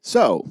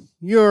So,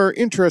 you're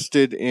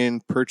interested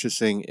in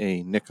purchasing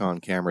a Nikon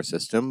camera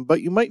system,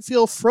 but you might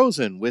feel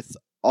frozen with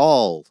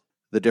all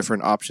the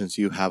different options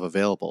you have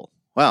available.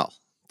 Well,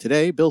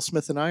 today, Bill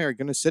Smith and I are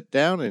going to sit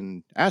down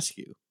and ask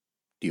you,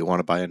 do you want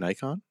to buy a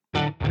Nikon?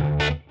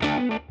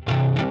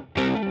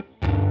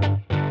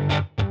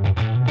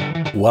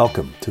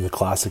 Welcome to the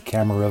Classic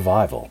Camera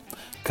Revival,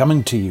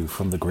 coming to you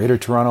from the Greater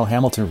Toronto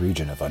Hamilton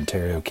region of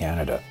Ontario,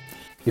 Canada.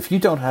 If you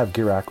don't have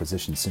gear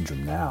acquisition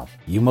syndrome now,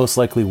 you most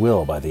likely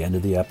will by the end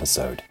of the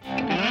episode.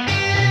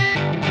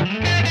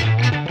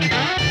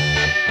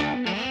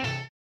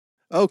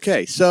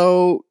 Okay,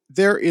 so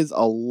there is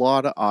a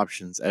lot of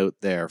options out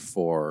there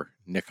for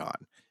Nikon.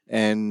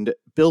 And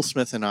Bill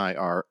Smith and I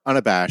are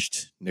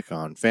unabashed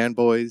Nikon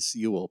fanboys.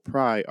 You will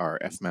pry our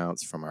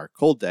F-mounts from our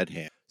cold dead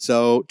hand.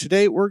 So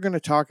today we're going to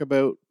talk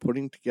about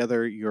putting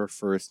together your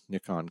first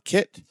Nikon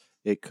kit.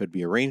 It could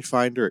be a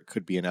rangefinder, it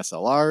could be an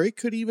SLR, it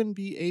could even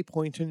be a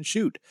point and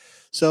shoot.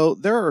 So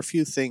there are a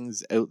few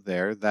things out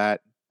there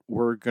that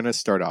we're going to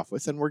start off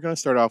with, and we're going to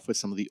start off with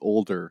some of the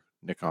older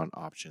Nikon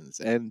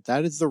options, and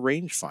that is the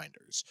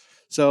rangefinders.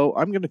 So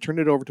I'm going to turn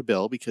it over to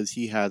Bill because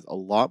he has a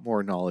lot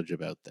more knowledge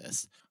about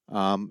this.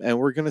 And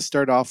we're going to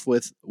start off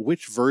with,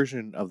 which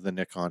version of the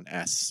Nikon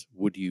S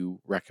would you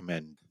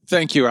recommend?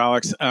 Thank you,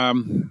 Alex.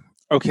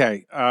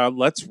 Okay,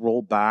 let's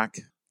roll back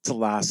to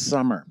last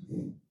summer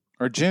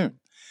or June.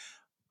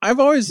 I've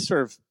always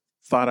sort of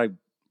thought I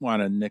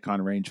want a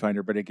Nikon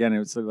rangefinder, but again, it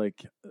was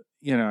like,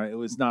 it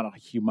was not a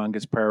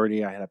humongous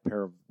priority. I had a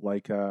pair of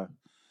Leica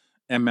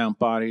M-mount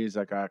bodies.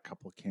 I got a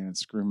couple of Canon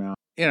screw mount.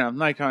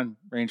 Nikon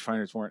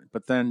rangefinders weren't.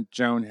 But then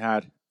Joan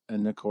had a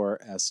Nikon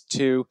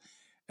S2.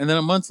 And then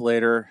a month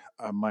later,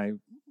 my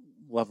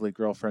lovely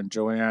girlfriend,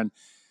 Joanne,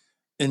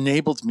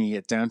 enabled me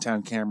at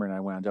Downtown Camera, and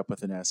I wound up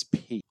with an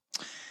SP.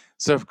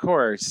 So, of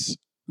course,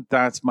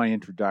 that's my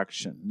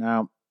introduction.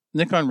 Now,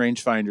 Nikon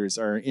rangefinders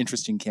are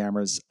interesting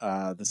cameras.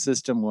 The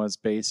system was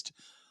based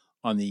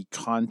on the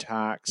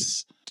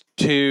Contax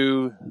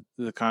 2,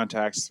 the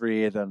Contax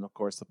 3, and then, of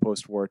course, the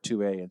post-war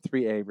 2A and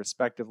 3A,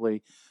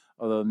 respectively,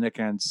 although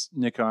Nikon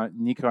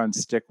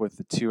stick with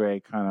the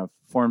 2A kind of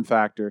form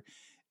factor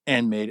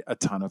and made a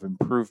ton of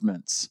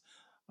improvements,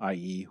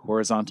 i.e.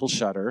 horizontal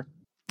shutter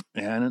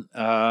and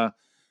a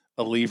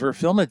lever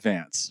film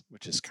advance,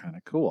 which is kind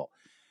of cool.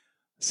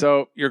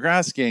 So you're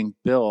asking,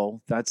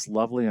 Bill, that's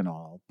lovely and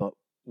all, but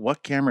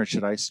what camera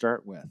should I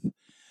start with?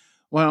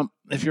 Well,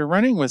 if you're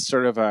running with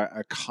sort of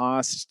a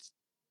cost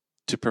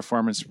to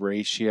performance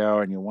ratio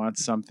and you want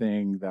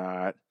something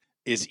that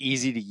is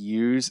easy to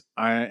use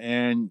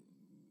and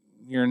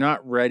you're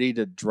not ready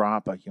to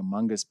drop a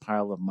humongous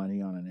pile of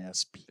money on an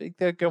SP,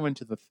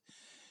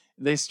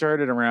 they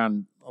start at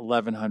around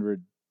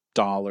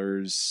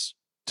 $1,100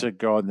 to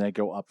go, and they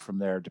go up from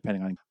there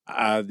depending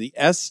on the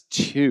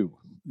S2.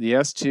 The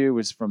S2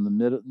 is from the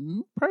middle,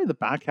 probably the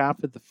back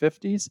half of the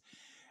 50s.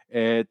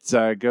 It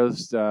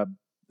goes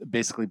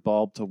basically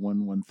bulb to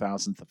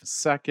 1/1000th of a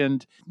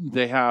second.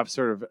 They have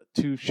sort of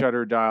two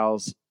shutter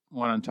dials,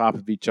 one on top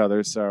of each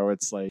other. So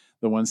it's like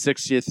the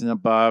 1/60th and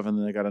above, and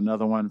then they got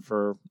another one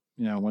for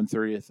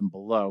 1/30th and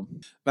below.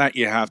 That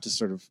you have to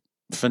sort of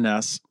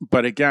finesse.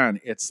 But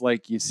again, it's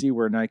like you see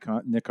where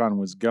Nikon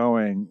was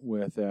going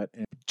with it.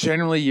 And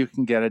generally, you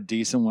can get a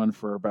decent one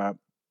for about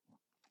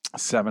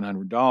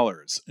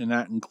 $700, and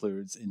that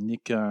includes a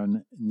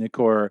Nikon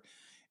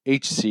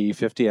HC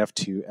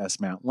 50f2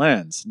 S-mount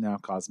lens. Now,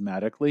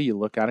 cosmetically, you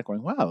look at it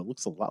going, wow, it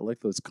looks a lot like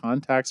those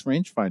Contax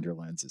rangefinder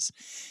lenses.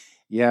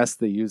 Yes,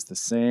 they use the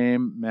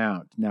same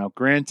mount. Now,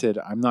 granted,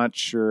 I'm not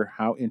sure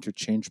how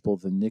interchangeable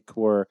the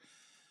Nikon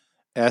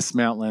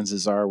S-mount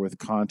lenses are with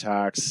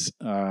Contax.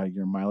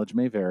 Your mileage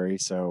may vary,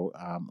 so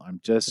I'm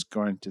just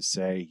going to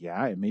say,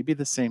 yeah, it may be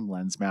the same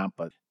lens mount,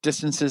 but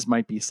distances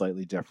might be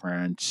slightly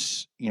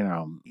different.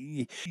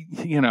 Use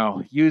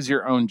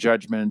your own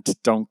judgment.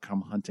 Don't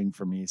come hunting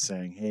for me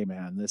saying, hey,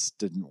 man, this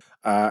didn't.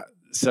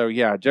 So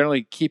yeah,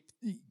 generally keep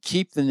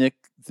the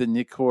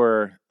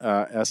Nikon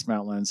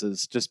S-mount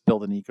lenses. Just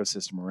build an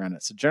ecosystem around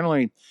it. So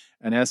generally,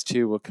 an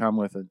S2 will come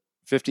with a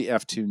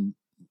 50f2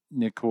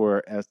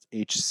 Nikon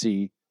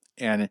HC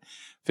and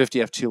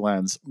 50f2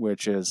 lens,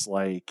 which is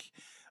like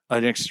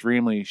an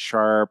extremely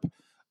sharp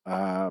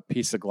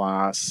piece of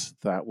glass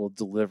that will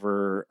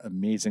deliver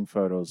amazing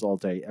photos all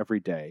day, every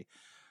day.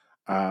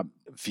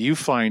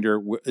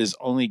 Viewfinder is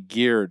only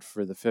geared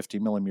for the 50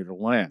 millimeter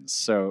lens.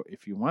 So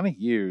if you want to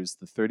use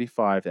the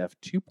 35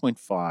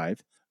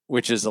 f2.5,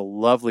 which is a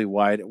lovely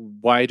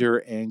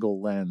wider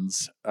angle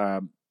lens,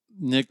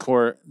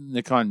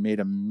 Nikon made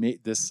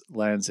this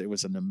lens. It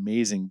was an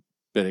amazing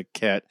bit of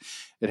kit.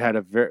 It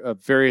had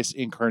various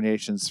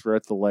incarnations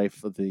throughout the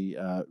life of the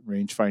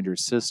rangefinder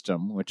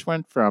system, which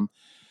went from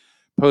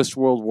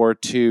post-World War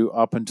II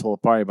up until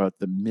probably about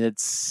the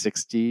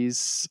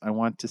mid-60s, I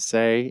want to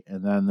say.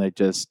 And then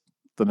the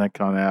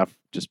Nikon F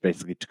just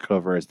basically took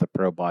over as the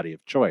pro body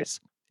of choice.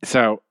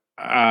 So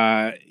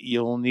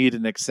you'll need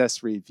an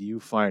accessory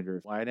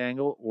viewfinder, wide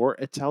angle, or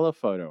a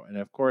telephoto. And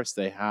of course,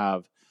 they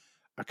have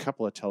a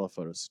couple of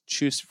telephotos to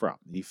choose from.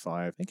 The E5,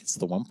 I think it's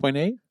the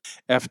 1.8,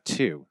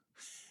 f2.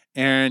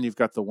 And you've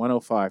got the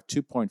 105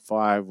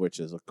 2.5, which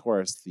is, of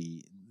course,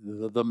 the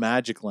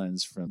magic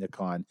lens from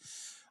Nikon.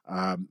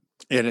 And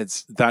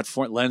it's that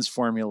lens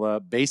formula,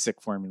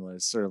 basic formula,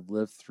 is sort of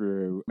lived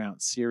through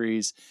Mount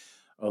series,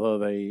 although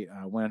they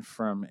went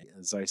from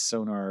a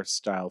Sonar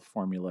style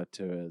formula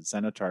to a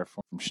Zenitar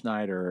from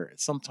Schneider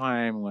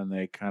sometime when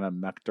they kind of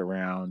mucked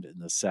around in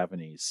the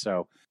 70s.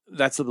 So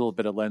that's a little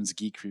bit of lens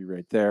geekery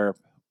right there.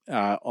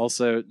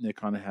 Also,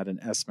 Nikon had an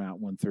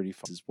S-mount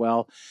 135 as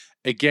well.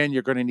 Again,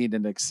 you're going to need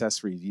an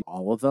accessory view,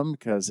 all of them,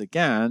 because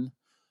again,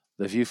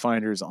 the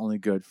viewfinder is only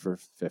good for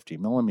 50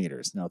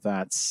 millimeters. Now,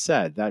 that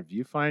said, that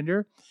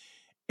viewfinder,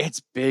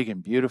 it's big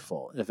and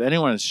beautiful. If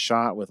anyone is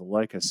shot with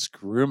like a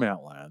screw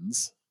mount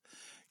lens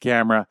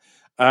camera,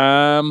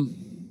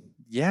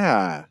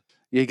 yeah,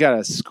 you got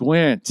to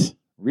squint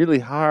really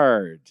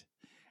hard.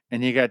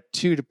 And you got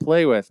two to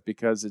play with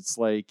because it's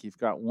like you've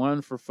got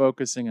one for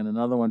focusing and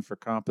another one for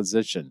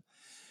composition.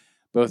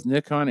 Both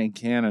Nikon and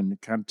Canon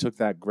kind of took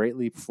that great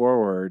leap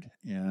forward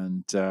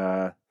and,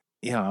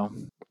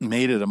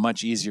 made it a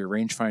much easier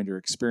rangefinder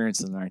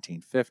experience in the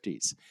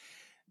 1950s.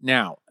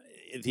 Now,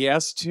 the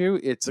S2,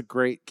 it's a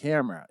great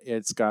camera.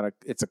 It's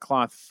a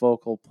cloth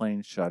focal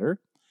plane shutter.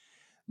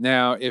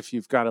 Now, if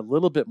you've got a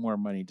little bit more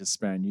money to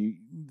spend,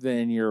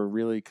 then you're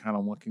really kind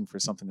of looking for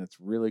something that's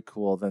really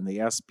cool. Then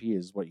the SP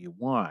is what you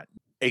want.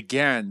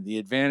 Again, the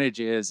advantage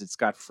is it's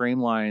got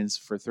frame lines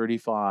for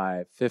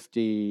 35,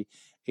 50,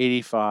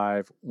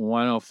 85,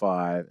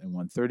 105, and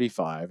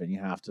 135, and you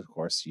have to, of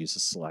course, use a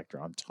selector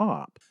on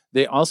top.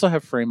 They also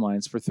have frame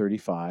lines for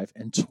 35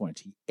 and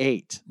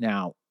 28.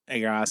 Now,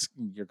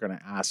 you're going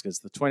to ask, is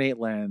the 28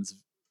 lens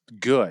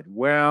good?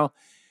 Well,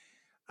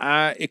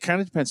 it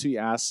kind of depends who you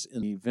ask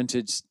in the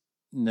vintage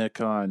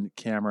Nikon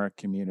camera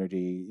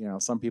community.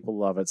 Some people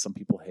love it, some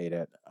people hate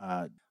it.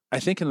 I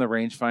think in the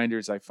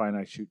rangefinders, I find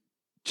I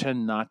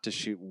tend not to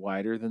shoot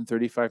wider than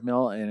 35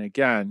 mil. And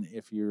again,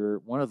 if you're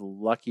one of the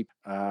lucky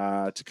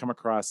to come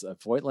across a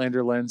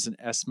Voigtlander lens in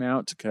S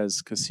mount,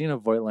 because Casino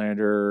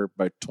Voigtlander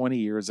about 20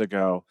 years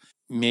ago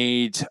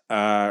made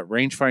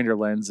rangefinder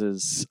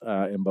lenses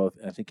in both,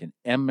 I think, an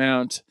M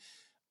mount,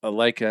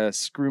 like a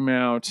screw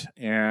mount,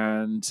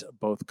 and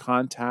both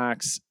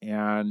Contax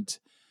and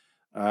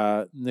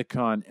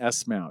Nikon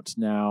S mount.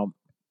 Now,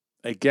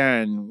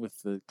 again, with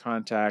the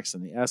Contax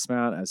and the S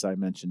mount, as I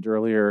mentioned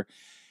earlier,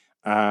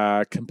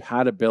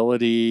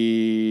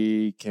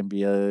 compatibility can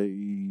be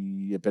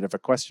a bit of a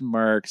question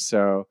mark.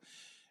 So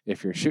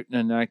if you're shooting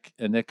a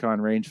Nikon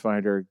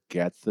rangefinder,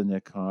 get the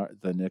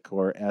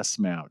Nikkor S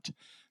mount.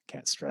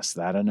 Can't stress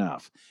that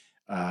enough.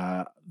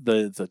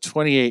 The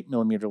 28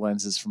 millimeter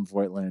lenses from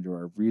Voigtlander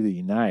are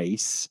really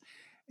nice,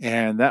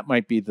 and that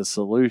might be the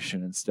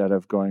solution instead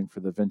of going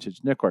for the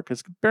vintage Nikkor.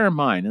 Because bear in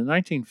mind, in the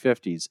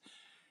 1950s,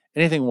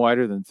 anything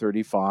wider than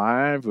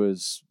 35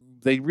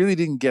 they really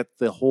didn't get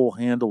the whole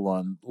handle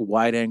on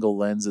wide angle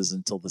lenses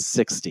until the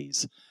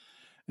 60s.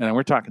 And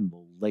we're talking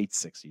the late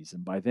 60s.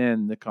 And by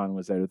then, Nikon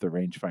was out of the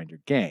rangefinder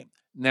game.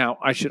 Now,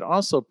 I should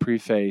also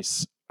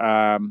preface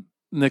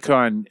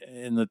Nikon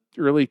in the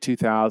early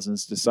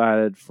 2000s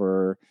decided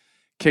for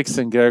kicks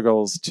and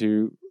giggles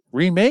to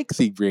remake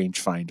the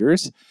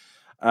rangefinders.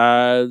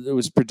 It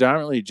was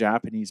predominantly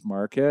Japanese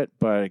market,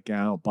 but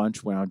again, a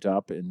bunch wound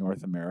up in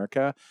North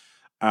America.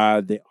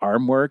 They are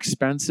more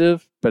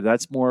expensive, but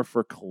that's more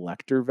for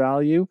collector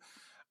value.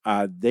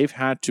 They've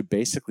had to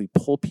basically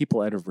pull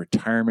people out of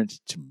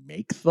retirement to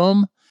make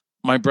them.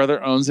 My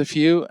brother owns a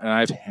few, and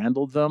I've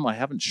handled them. I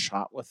haven't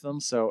shot with them.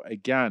 So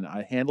again,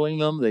 handling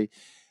them,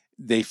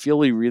 they feel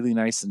really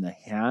nice in the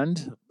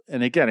hand.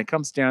 And again, it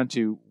comes down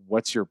to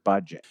what's your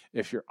budget.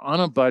 If you're on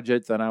a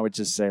budget, then I would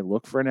just say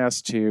look for an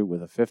S2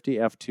 with a 50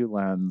 f2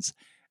 lens,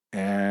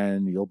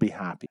 and you'll be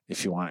happy.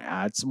 If you want to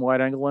add some wide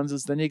angle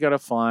lenses, then you got to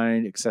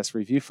find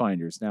accessory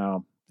viewfinders.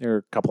 Now, there are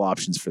a couple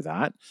options for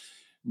that.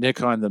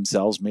 Nikon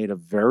themselves made a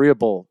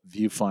variable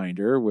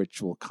viewfinder,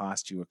 which will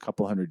cost you a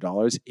couple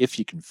 $100 if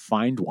you can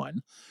find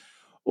one.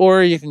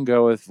 Or you can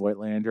go with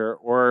Voigtlander,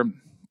 or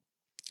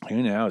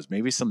who knows,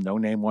 maybe some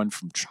no-name one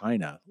from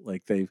China.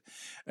 Like there's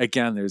an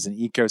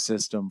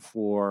ecosystem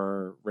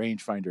for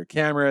rangefinder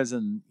cameras,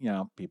 and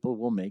people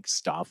will make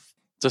stuff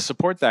to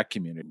support that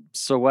community.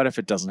 So what if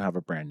it doesn't have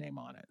a brand name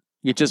on it?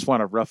 You just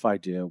want a rough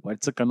idea.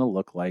 What's it going to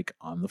look like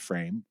on the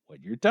frame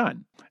when you're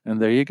done?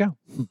 And there you go.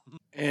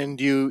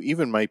 And you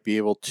even might be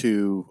able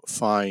to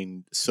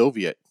find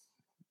Soviet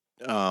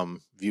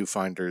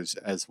viewfinders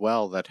as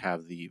well that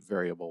have the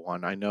variable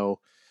one. I know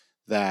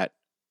that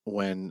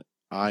when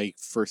I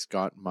first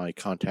got my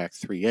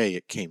Contax 3A,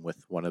 it came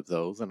with one of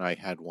those, and I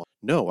had one.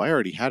 No, I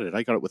already had it.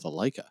 I got it with a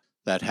Leica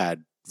that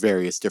had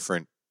various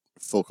different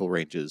focal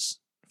ranges,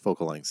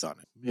 focal lengths on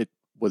it. It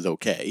was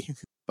okay,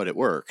 but it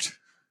worked.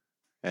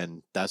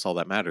 And that's all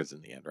that matters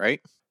in the end, right?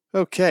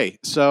 Okay,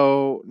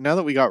 so now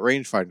that we got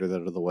rangefinders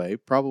out of the way,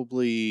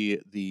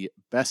 probably the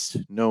best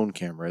known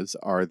cameras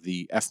are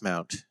the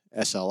F-mount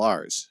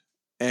SLRs.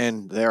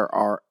 And there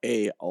are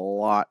a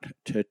lot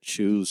to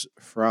choose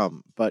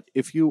from. But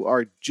if you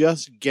are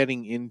just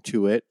getting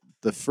into it,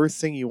 the first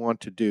thing you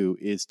want to do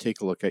is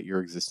take a look at your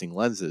existing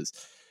lenses.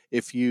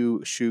 If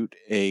you shoot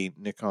a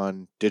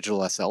Nikon digital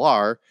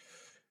SLR,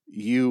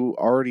 you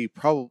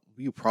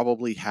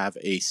probably have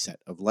a set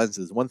of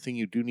lenses. One thing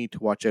you do need to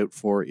watch out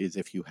for is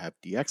if you have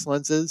DX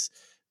lenses,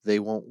 they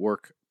won't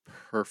work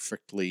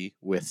perfectly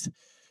with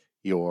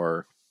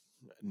your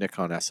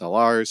Nikon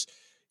SLRs.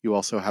 You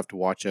also have to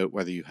watch out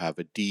whether you have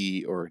a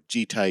D or a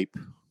G type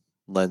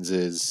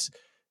lenses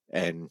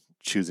and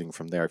choosing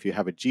from there. If you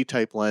have a G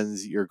type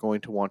lens, you're going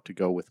to want to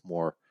go with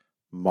more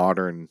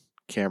modern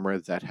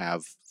cameras that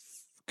have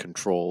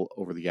control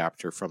over the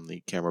aperture from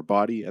the camera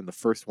body. And the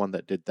first one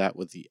that did that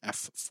was the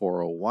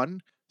f401.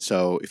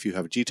 So if you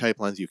have a G type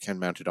lens, you can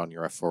mount it on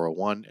your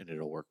f401 and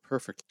it'll work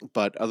perfect.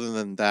 But other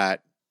than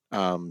that,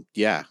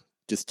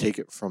 just take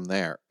it from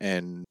there.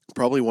 And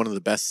probably one of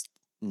the best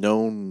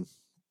known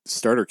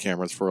starter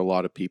cameras for a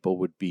lot of people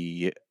would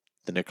be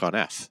the Nikon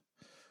F.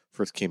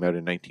 First came out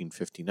in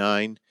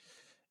 1959,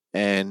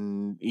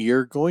 and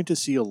you're going to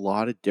see a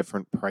lot of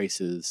different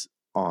prices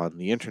on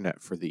the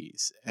internet for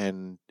these,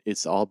 and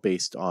it's all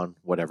based on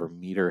whatever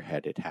meter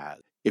head it has.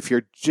 If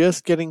you're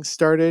just getting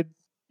started,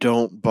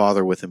 don't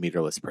bother with a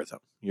meterless prism.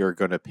 You're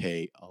going to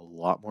pay a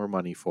lot more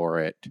money for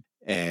it,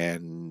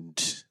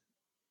 and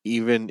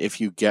even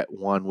if you get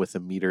one with a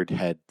metered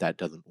head that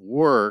doesn't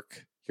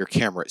work, your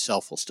camera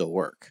itself will still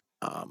work.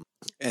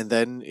 And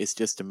then it's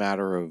just a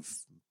matter of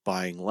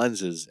buying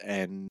lenses.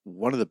 And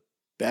one of the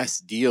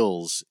best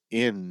deals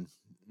in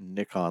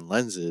Nikon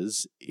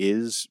lenses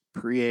is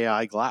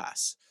pre-AI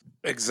glass.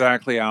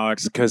 Exactly,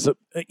 Alex, because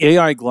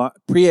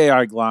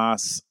pre-AI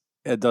glass,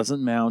 it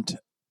doesn't mount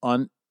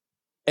on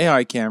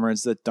AI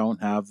cameras that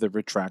don't have the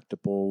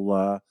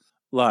retractable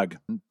lug.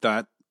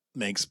 That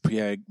makes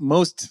pre-AI,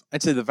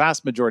 I'd say the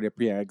vast majority of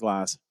pre-AI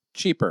glass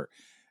cheaper.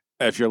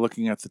 If you're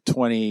looking at the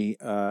 20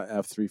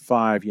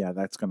 f3.5, yeah,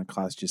 that's going to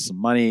cost you some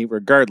money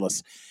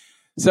regardless.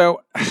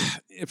 So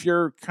if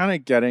you're kind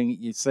of getting,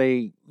 you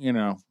say,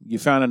 you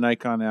found a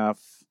Nikon F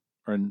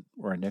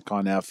or a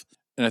Nikon F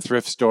in a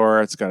thrift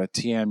store, it's got a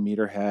TN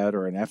meter head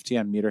or an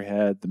FTN meter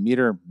head. The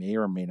meter may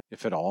or may not,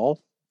 if at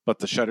all, but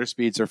the shutter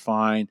speeds are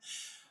fine.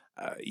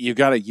 You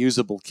got a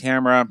usable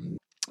camera,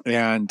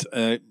 and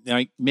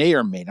it may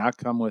or may not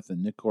come with a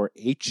Nikkor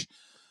H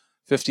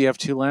 50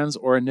 f2 lens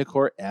or a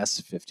Nikkor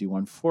S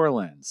 51.4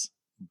 lens.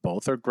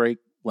 Both are great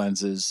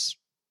lenses.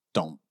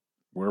 Don't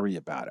worry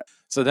about it.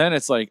 So then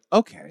it's like,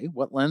 okay,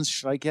 what lens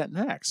should I get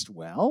next?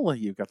 Well,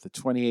 you've got the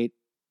 28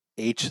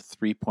 H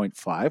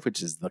 3.5,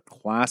 which is the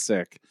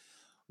classic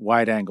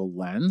wide-angle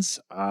lens.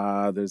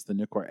 There's the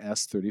Nikkor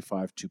S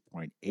 35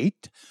 2.8,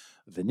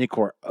 the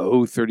Nikkor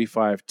O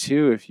 35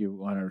 2, if you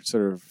want to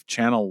sort of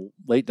channel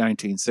late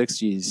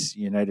 1960s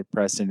United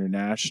Press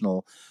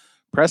International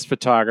press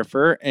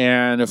photographer,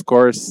 and of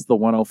course the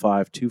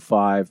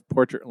 105-25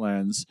 portrait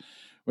lens,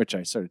 which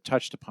I sort of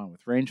touched upon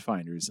with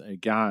rangefinders.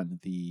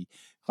 Again, the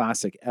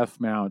classic F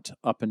mount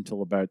up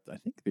until about, I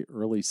think, the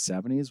early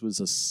 70s was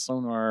a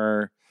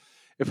sonar.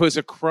 If it was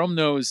a chrome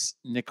nose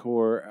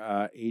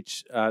Nikkor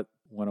H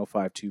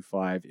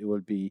 105-25, it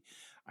would be,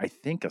 I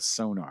think, a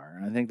sonar.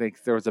 And I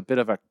think there was a bit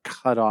of a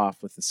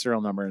cutoff with the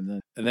serial number,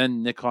 and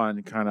then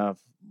Nikon kind of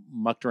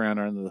mucked around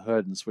under the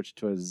hood and switched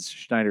to a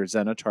Schneider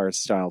Zenitar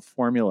style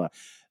formula.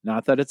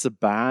 Not that it's a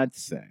bad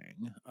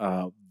thing.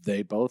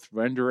 They both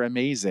render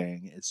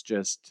amazing. It's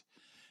just,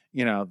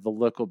 the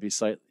look will be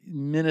slightly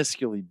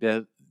minusculely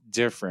bit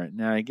different.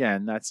 Now,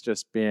 again, that's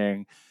just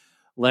being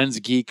lens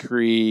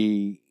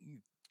geekery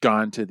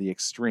gone to the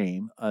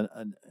extreme.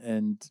 And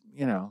in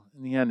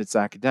the end, it's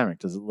academic.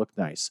 Does it look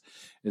nice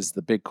is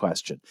the big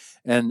question.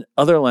 And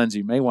other lens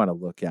you may want to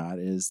look at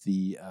is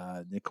the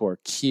Nikkor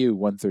Q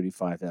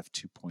 135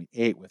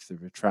 f2.8 with the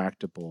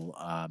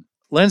retractable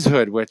lens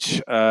hood,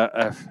 which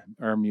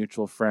our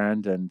mutual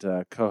friend and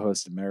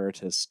co-host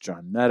emeritus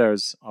John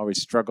Meadows always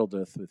struggled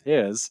with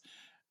his.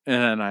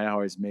 And I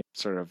always made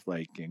sort of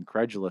like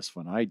incredulous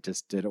when I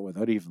just did it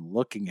without even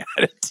looking at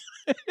it.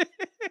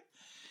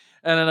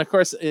 And then, of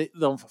course,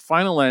 the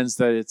final lens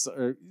that it's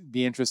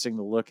be interesting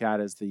to look at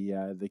is the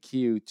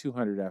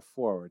Q200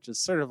 f4, which is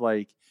sort of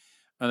like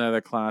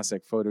another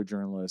classic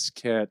photojournalist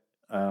kit,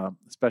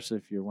 especially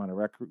if you want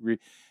to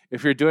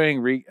if you're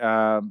doing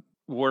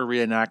war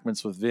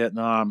reenactments with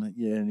Vietnam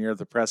and you're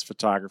the press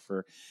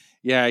photographer.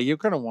 Yeah, you're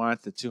going to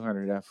want the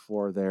 200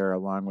 f4 there,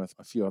 along with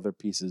a few other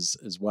pieces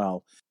as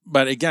well.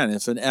 But again,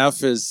 if an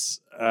F is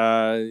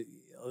a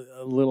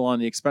little on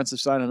the expensive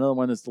side, another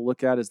one is to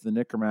look at is the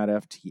Nikkormat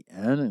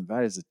FTN, and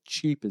that is as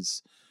cheap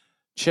as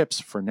chips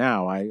for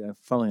now. I,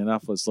 funnily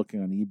enough, was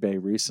looking on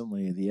eBay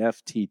recently. The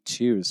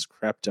FT2 has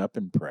crept up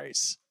in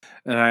price,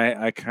 and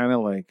I kind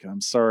of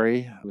I'm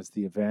sorry, I was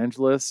the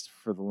evangelist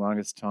for the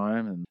longest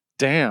time, and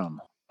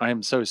damn, I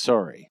am so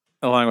sorry.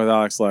 Along with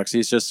Alex Lux,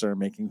 he's just sort of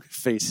making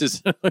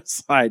faces on the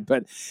side.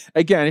 But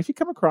again, if you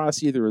come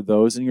across either of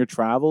those in your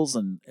travels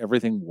and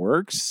everything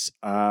works,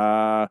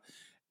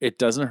 it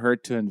doesn't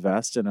hurt to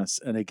invest in us.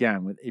 And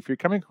again, if you're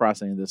coming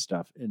across any of this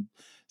stuff, and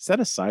set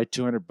aside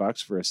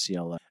 $200 for a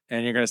SLR.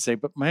 And you're going to say,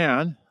 but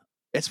man,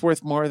 it's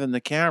worth more than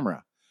the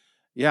camera.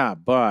 Yeah,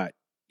 but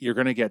you're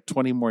going to get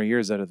 20 more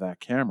years out of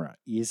that camera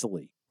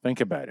easily. Think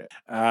about it.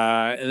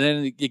 And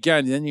then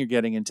again, then you're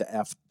getting into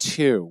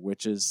f2,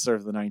 which is sort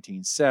of the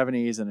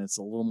 1970s, and it's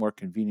a little more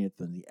convenient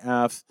than the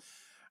F.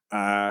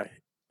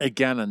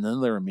 Again,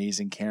 another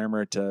amazing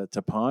camera to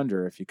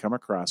ponder if you come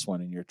across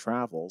one in your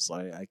travels.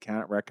 I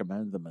can't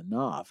recommend them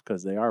enough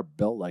because they are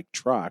built like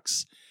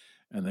trucks,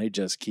 and they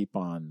just keep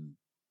on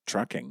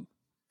trucking,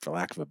 for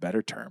lack of a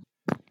better term.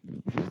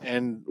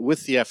 And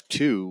with the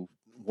F2,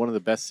 one of the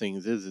best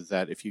things is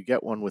that if you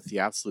get one with the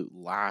absolute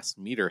last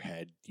meter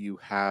head, you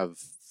have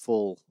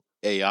full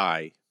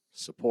AI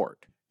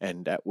support,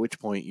 and at which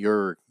point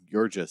you're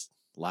just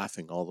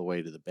laughing all the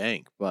way to the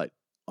bank. But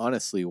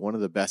honestly, one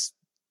of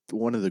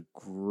the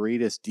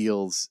greatest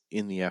deals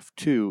in the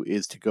F2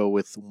 is to go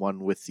with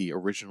one with the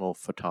original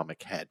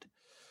photomic head,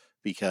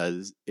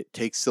 because it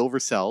takes silver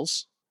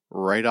cells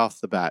right off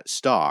the bat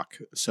stock.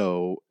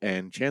 So,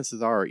 and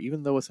chances are,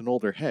 even though it's an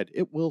older head,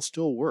 it will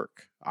still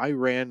work. I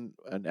ran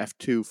an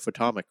F2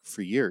 photomic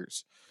for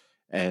years,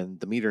 and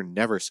the meter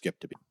never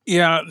skipped a beat.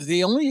 Yeah,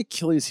 the only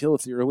Achilles heel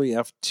with the early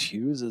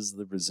F2s is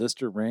the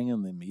resistor ring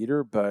and the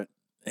meter, but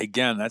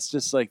again, that's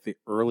just like the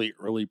early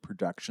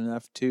production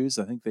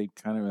F2s. I think they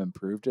kind of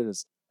improved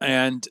it.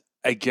 And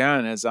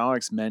again, as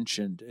Alex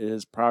mentioned, it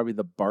is probably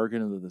the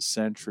bargain of the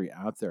century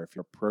out there. If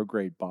you're a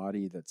pro-grade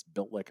body that's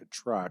built like a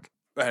truck,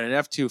 but an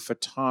F2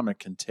 photomic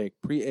can take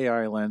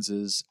pre-AI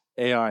lenses,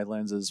 AI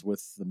lenses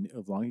with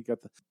as long as you got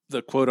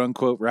the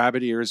quote-unquote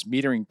rabbit ears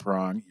metering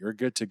prong, you're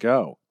good to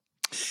go.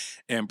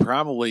 And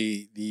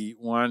probably the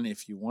one,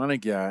 if you want to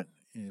get,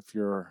 if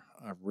you're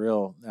a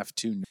real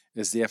F2,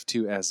 is the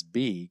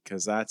F2SB,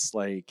 because that's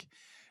like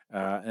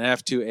an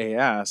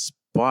F2AS,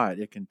 but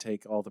it can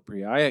take all the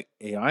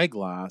pre-AI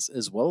glass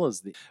as well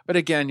as the. But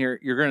again, you're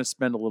going to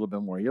spend a little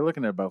bit more. You're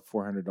looking at about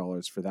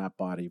 $400 for that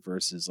body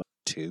versus like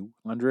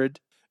 $200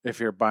 if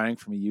you're buying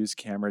from a used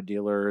camera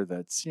dealer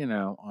that's,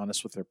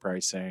 honest with their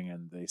pricing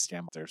and they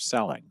stand what they're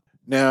selling.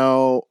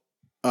 Now,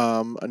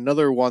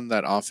 another one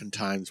that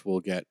oftentimes will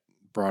get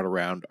brought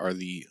around are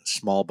the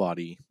small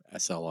body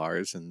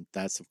SLRs, and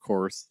that's of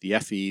course the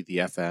FE, the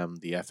FM,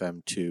 the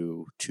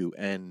FM2,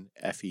 2N,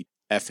 FE,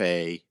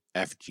 FA,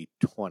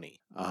 FG20.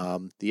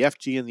 The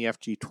FG and the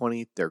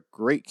FG20, they're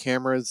great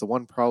cameras. The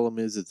one problem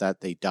is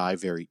that they die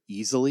very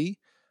easily.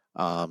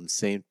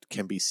 Same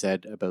can be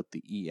said about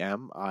the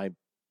EM.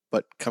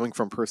 But coming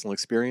from personal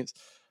experience,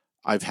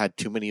 I've had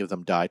too many of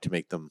them die to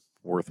make them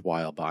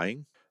worthwhile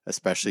buying,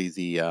 especially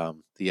the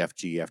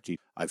FG.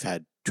 I've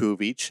had 2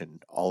 of each,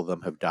 and all of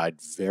them have died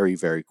very,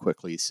 very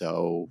quickly.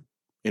 So,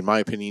 in my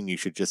opinion, you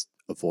should just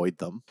avoid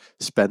them.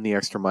 Spend the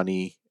extra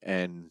money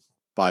and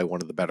buy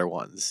one of the better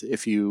ones.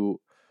 If you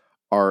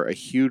are a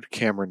huge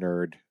camera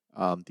nerd,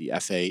 the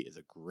FA is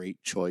a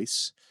great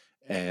choice,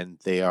 and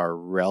they are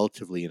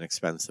relatively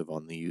inexpensive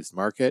on the used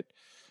market.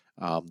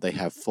 They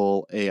have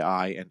full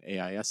AI and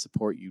AIS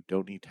support. You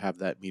don't need to have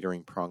that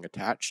metering prong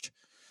attached.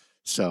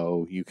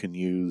 So you can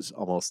use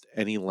almost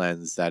any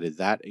lens that is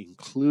that,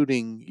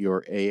 including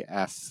your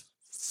AF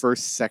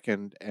first,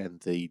 second, and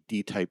the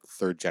D-type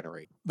third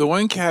generation. The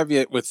one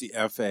caveat with the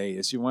FA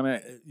is if you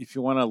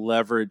want to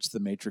leverage the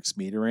matrix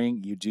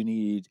metering, you do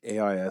need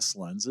AIS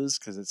lenses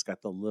because it's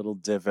got the little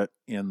divot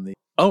in the.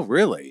 Oh,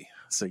 really?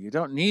 So you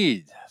don't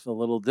need the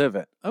little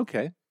divot.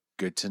 Okay,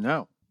 good to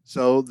know.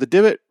 So the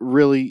divot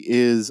really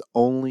is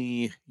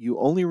you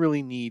only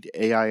really need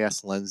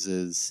AIS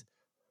lenses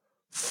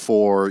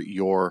for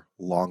your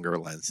longer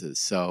lenses,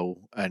 so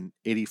an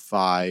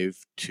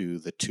 85 to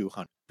the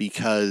 200,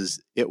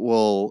 because it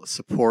will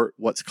support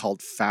what's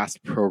called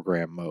fast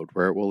program mode,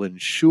 where it will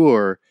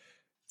ensure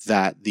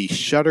that the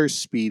shutter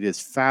speed is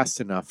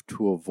fast enough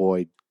to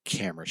avoid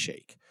camera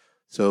shake.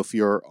 So if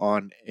you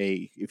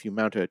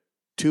mount a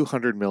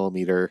 200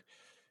 millimeter,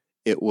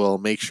 it will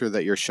make sure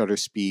that your shutter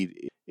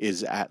speed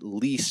is at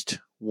least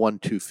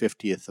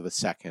 1/250th of a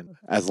second,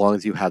 as long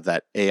as you have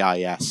that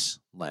AIS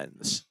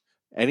lens.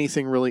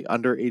 Anything really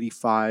under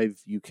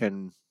 85, you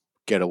can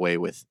get away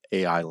with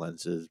AI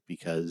lenses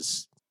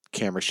because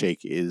camera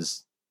shake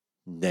is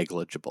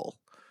negligible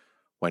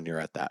when you're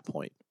at that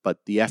point.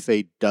 But the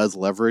FA does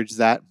leverage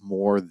that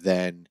more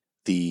than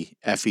the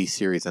FE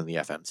series and the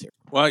FM series.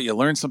 Well, you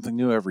learn something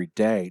new every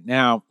day.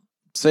 Now,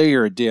 say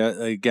you're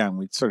again,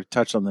 we sort of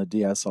touched on the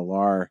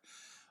DSLR.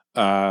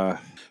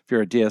 If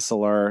you're a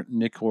DSLR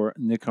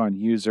Nikon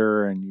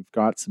user and you've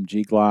got some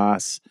G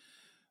glass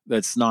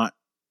that's not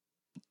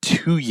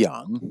too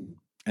young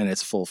and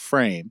it's full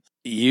frame,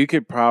 you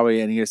could probably,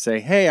 and you say,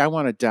 hey, I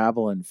want to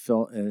dabble in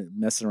film,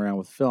 messing around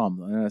with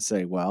film. I'm going to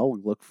say, well,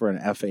 look for an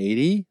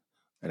F80,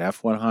 an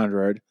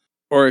F100,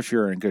 or if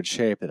you're in good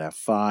shape, an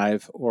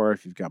F5, or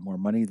if you've got more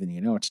money than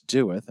you know what to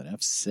do with, an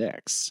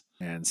F6.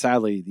 And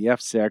sadly, the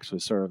F6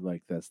 was sort of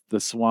like the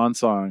swan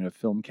song of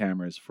film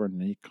cameras for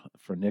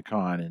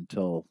Nikon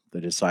until they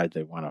decide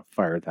they want to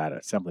fire that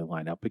assembly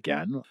line up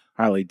again.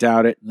 Highly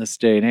doubt it in this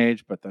day and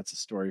age, but that's a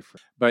story for.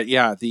 But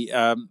yeah, the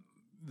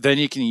then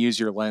you can use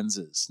your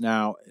lenses.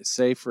 Now,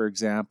 say, for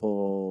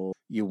example,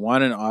 you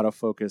want an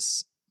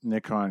autofocus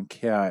Nikon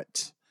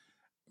kit,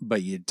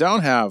 but you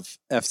don't have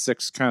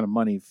f6 kind of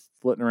money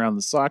flitting around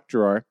the sock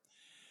drawer.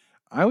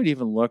 I would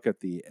even look at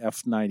the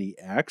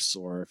F90X,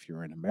 or if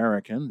you're an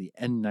American, the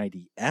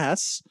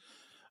N90S.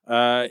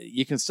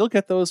 You can still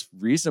get those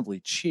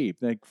reasonably cheap.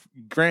 Like,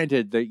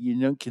 granted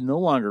that can no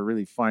longer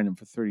really find them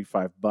for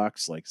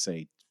 $35, like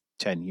say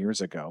 10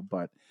 years ago,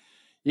 but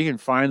you can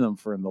find them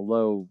for in the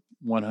low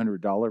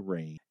 $100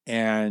 range.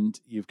 And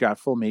you've got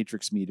full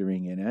matrix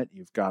metering in it.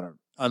 You've got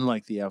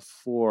unlike the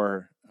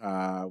F4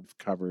 we've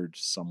covered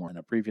somewhere in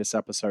a previous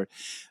episode,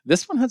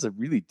 this one has a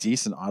really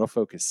decent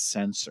autofocus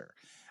sensor.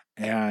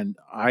 And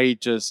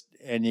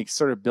you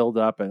sort of build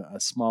up a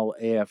small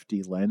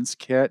AFD lens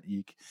kit.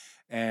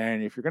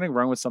 And if you're going to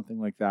run with something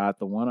like that,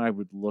 the one I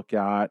would look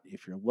at,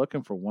 if you're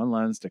looking for one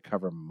lens to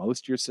cover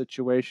most of your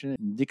situation,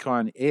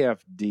 Nikon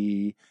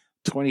AFD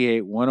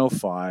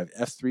 28-105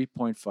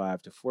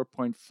 f3.5 to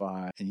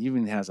 4.5, and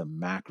even has a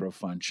macro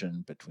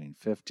function between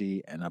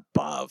 50 and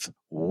above.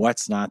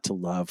 What's not to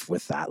love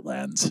with that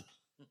lens?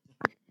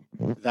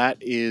 That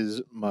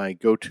is my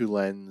go-to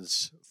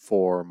lens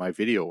for my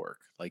video work.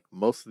 Like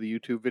most of the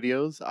YouTube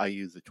videos, I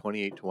use the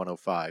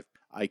 28-105.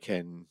 I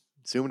can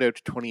zoom it out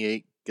to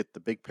 28, get the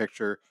big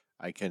picture.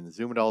 I can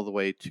zoom it all the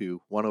way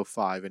to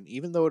 105, and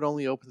even though it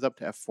only opens up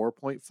to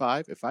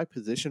f4.5, if I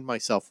position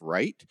myself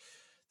right,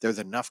 there's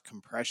enough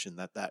compression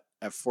that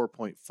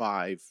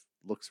f4.5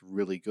 looks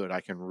really good.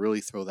 I can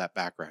really throw that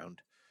background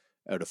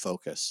out of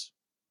focus.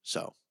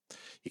 So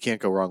you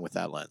can't go wrong with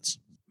that lens.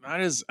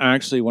 That is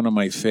actually one of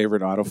my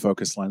favorite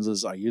autofocus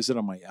lenses. I use it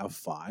on my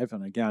F5.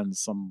 And again,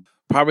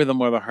 probably the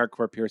more the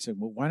hardcore peers say,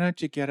 well, why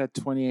don't you get a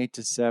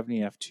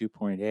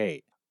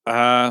 28-70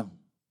 f2.8?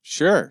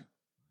 Sure.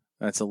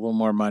 That's a little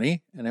more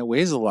money and it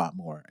weighs a lot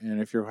more.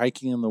 And if you're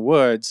hiking in the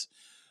woods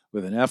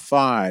with an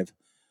F5,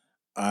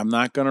 I'm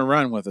not going to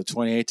run with a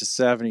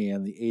 28-70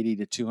 and the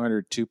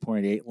 80-200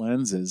 2.8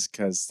 lenses,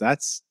 because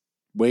that's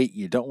weight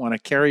you don't want to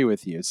carry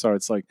with you. So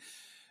it's like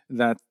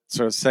that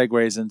sort of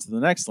segues into the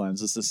next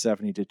lens. It's the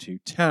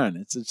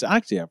 70-210. It's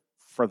actually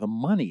for the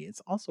money.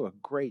 It's also a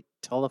great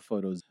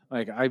telephotos.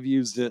 Like, I've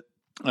used it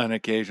on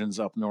occasions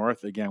up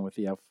north, again with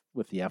the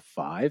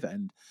F5,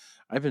 and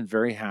I've been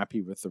very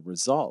happy with the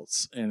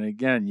results. And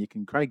again, you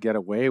can kind of get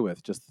away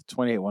with just the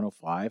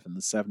 28-105 and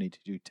the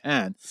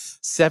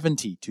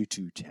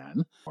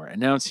 70-210, or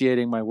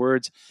enunciating my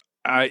words.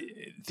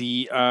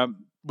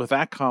 With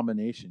that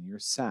combination, you're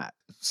set.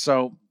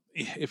 So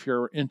if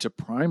you're into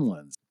prime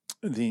lens,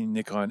 the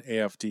Nikon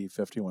AFD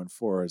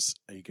 51.4 is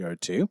a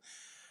go-to.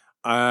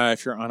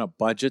 If you're on a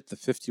budget, the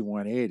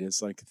 51.8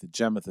 is like the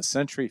gem of the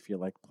century. If you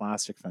like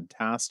plastic,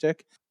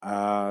 fantastic.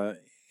 And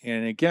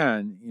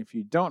again, if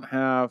you don't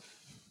have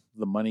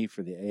the money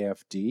for the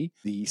AFD,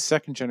 the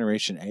second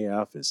generation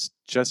AF is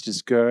just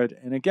as good.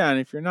 And again,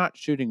 if you're not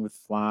shooting with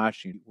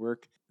flash,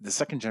 the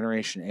second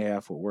generation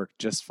AF will work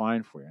just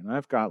fine for you. And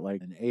I've got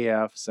like an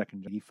AF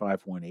second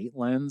E5-1.8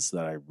 lens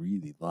that I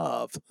really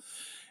love.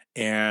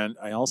 And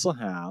I also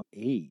have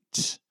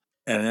 8,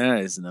 and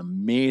that is an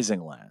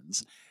amazing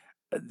lens.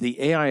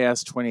 The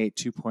AIS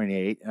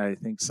 28-2.8, I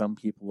think some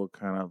people will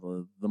kind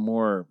of, the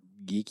more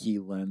geeky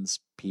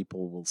lens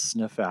people will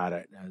sniff at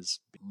it as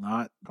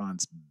not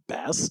Nikon's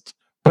best,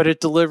 but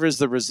it delivers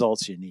the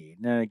results you need.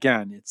 And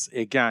again,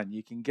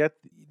 you can get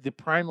the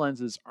prime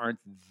lenses aren't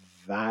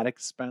that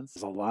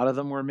expensive. A lot of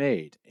them were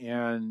made,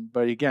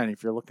 but again,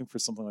 if you're looking for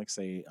something like,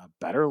 say, a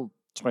better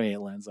 28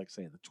 lens, like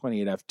say the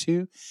 28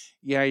 f2,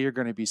 you're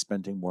going to be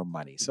spending more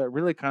money. So it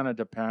really kind of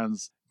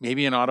depends.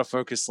 Maybe in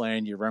autofocus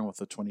land, you run with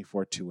the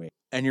 24-2.8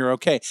 and you're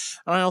okay.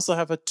 And I also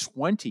have a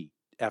 20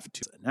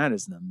 f2, and that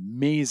is an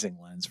amazing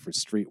lens for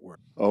street work.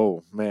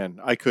 Oh man,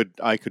 I could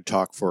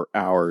talk for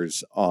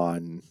hours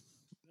on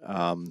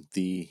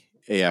the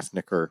AF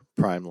Nikkor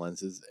prime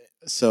lenses.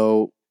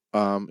 So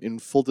in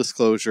full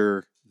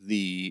disclosure,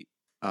 the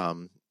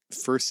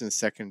first and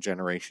second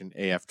generation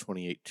AF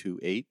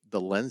 28-2.8,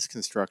 the lens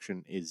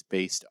construction is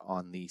based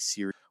on the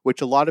series,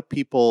 which a lot of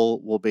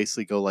people will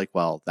basically go like,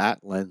 well, that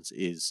lens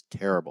is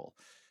terrible.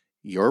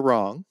 You're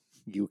wrong.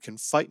 You can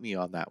fight me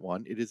on that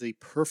one. It is a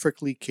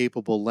perfectly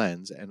capable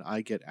lens, and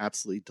I get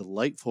absolutely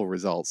delightful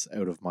results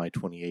out of my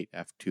 28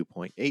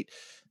 f2.8.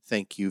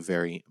 Thank you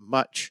very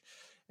much.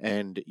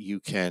 And you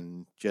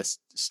can just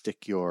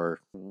stick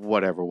your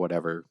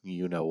whatever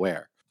you know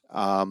where.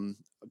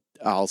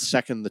 I'll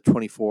second the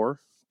 24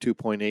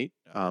 2.8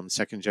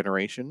 second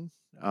generation.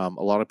 A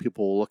lot of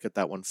people will look at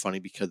that one funny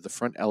because the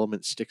front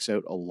element sticks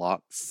out a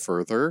lot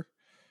further.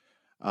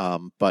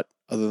 But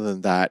other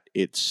than that,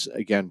 it's,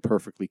 again,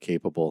 perfectly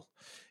capable.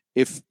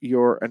 If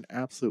you're an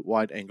absolute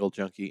wide angle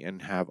junkie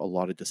and have a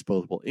lot of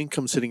disposable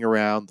income sitting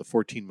around, the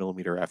 14mm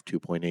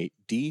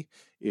f2.8D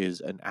is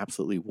an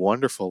absolutely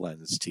wonderful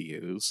lens to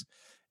use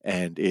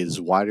and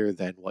is wider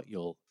than what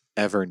you'll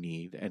ever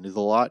need and is a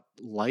lot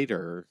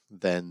lighter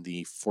than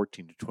the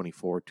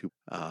 14-24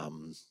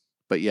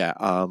 but yeah,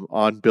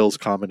 on Bill's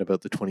comment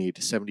about the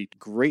 28-70,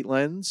 great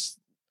lens.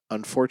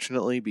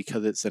 Unfortunately,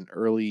 because it's an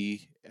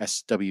early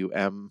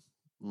SWM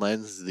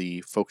lens,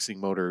 the focusing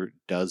motor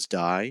does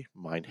die.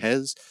 Mine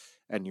has.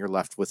 And you're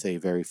left with a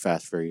very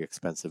fast, very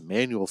expensive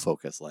manual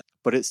focus lens.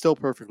 But it's still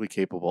perfectly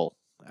capable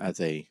as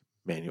a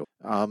manual.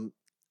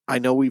 I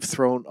know we've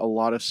thrown a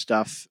lot of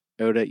stuff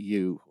out at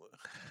you.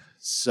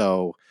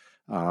 So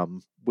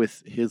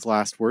with his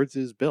last words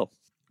is Bill.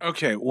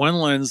 Okay, one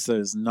lens that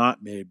is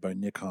not made by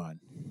Nikon.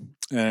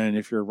 And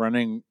if you're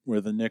running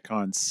with a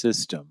Nikon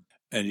system,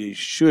 and you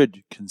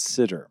should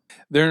consider,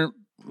 they're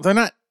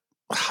not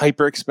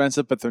hyper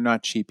expensive, but they're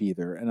not cheap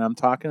either. And I'm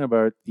talking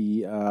about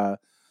the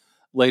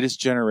latest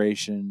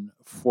generation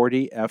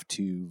 40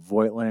 f2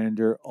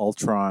 Voigtlander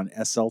Ultron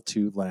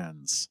SL2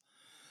 lens.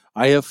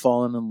 I have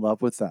fallen in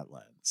love with that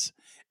lens.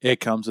 It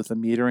comes with a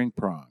metering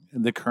prong,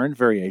 and the current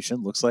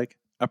variation looks like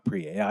a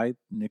pre-AI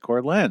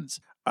Nikkor lens.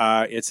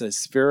 It's a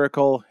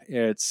spherical.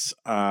 It's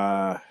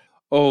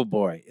oh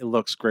boy, it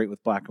looks great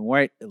with black and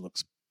white. It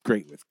looks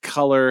great with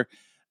color.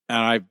 And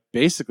I've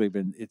basically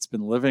been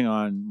living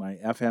on my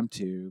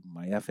FM2,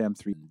 my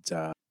FM3,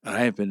 and I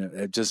have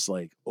been just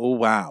like, oh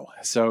wow.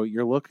 So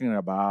you're looking at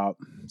about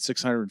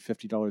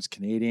 $650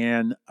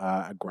 Canadian.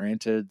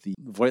 Granted, the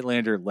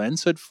Voigtlander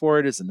lens hood for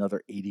it is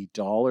another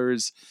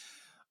 $80.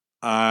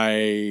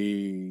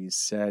 I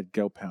said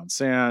go pound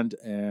sand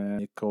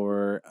and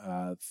Nikkor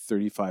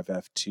 35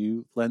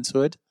 f2 lens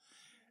hood,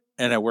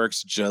 and it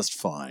works just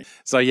fine.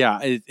 So yeah,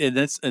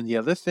 and the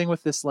other thing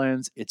with this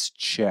lens, it's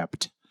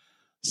chipped.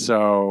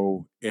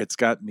 So it's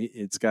got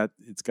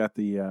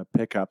the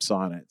pickups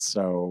on it.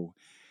 So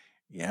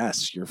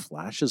yes, your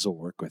flashes will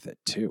work with it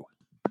too.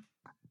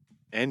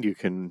 And you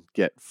can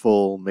get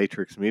full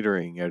matrix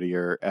metering out of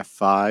your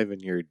F5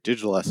 and your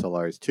digital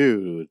SLRs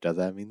too. Does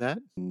that mean that?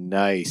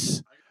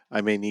 Nice.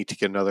 I may need to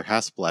get another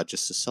Hasselblad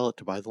just to sell it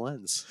to buy the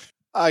lens.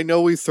 I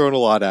know we've thrown a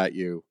lot at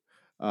you.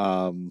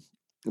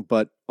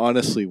 But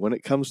honestly, when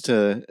it comes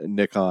to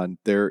Nikon,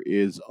 there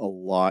is a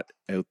lot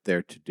out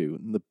there to do.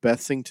 And the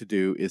best thing to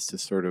do is to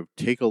sort of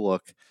take a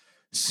look,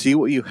 see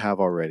what you have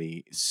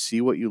already,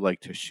 see what you like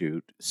to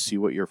shoot, see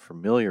what you're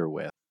familiar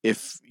with.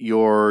 If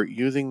you're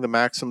using the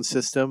Maxim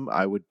system,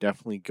 I would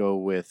definitely go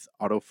with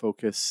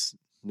autofocus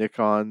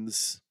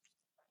Nikons.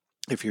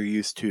 If you're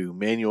used to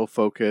manual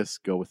focus,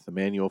 go with the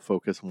manual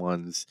focus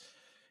ones.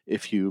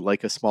 If you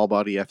like a small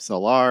body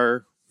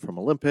SLR from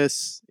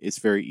Olympus, it's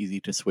very easy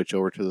to switch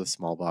over to the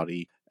small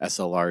body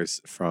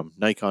SLRs from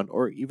Nikon,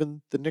 or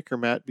even the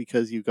Nikkormat,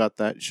 because you got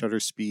that shutter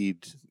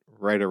speed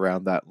right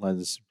around that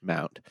lens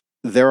mount.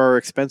 There are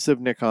expensive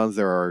Nikons,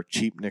 there are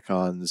cheap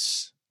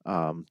Nikons,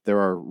 there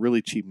are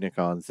really cheap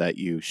Nikons that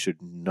you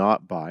should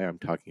not buy. I'm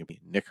talking about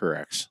the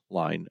Nikkorex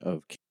line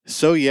of.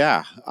 So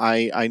yeah,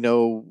 I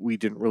know we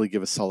didn't really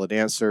give a solid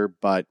answer,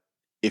 but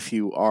if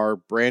you are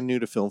brand new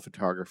to film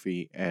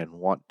photography and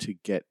want to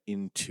get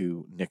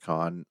into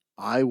Nikon,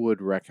 I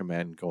would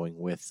recommend going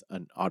with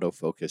an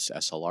autofocus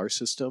SLR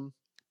system,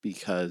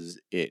 because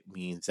it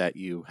means that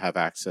you have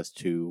access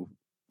to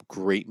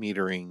great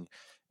metering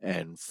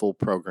and full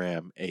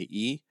program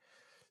AE.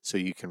 So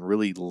you can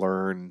really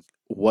learn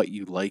what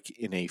you like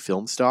in a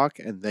film stock,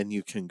 and then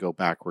you can go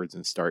backwards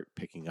and start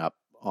picking up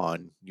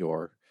on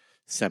your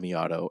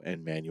semi-auto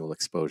and manual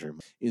exposure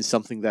in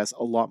something that's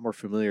a lot more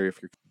familiar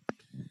if you're.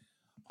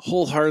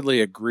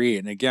 Wholeheartedly agree.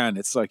 And again,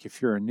 it's like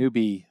if you're a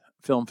newbie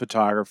film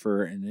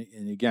photographer and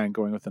again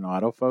going with an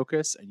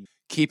autofocus and you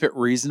keep it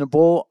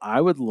reasonable, I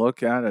would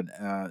look at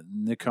a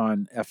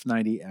Nikon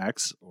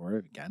F90X, or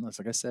again,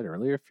 like I said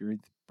earlier, if you're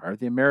part of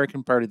the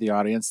American part of the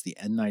audience, the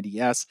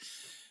N90S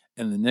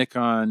and the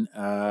Nikon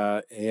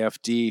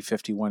AFD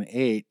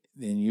 51.8,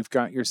 then you've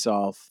got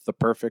yourself the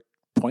perfect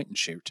point and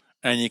shoot.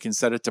 And you can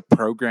set it to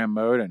program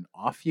mode and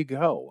off you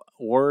go.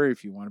 Or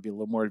if you want to be a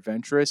little more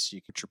adventurous, you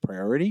get your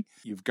priority.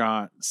 You've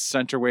got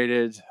center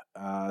weighted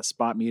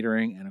spot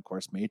metering and of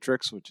course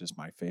matrix, which is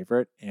my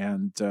favorite.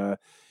 And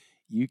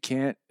you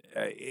can't,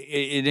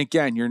 and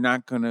again, you're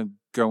not going to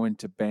go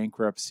into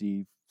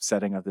bankruptcy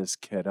setting of this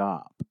kit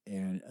up.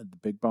 And the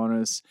big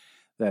bonus,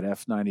 that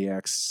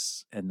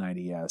F90X and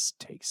 90S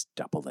takes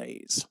double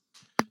A's.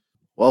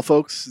 Well,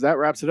 folks, that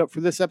wraps it up for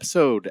this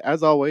episode.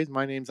 As always,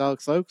 my name's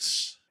Alex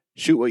Oakes.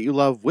 Shoot what you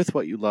love, with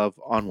what you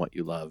love, on what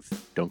you love.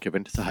 Don't give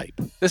in to the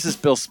hype. This is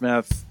Bill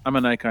Smith. I'm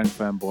a Nikon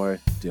fanboy.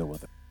 Deal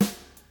with it.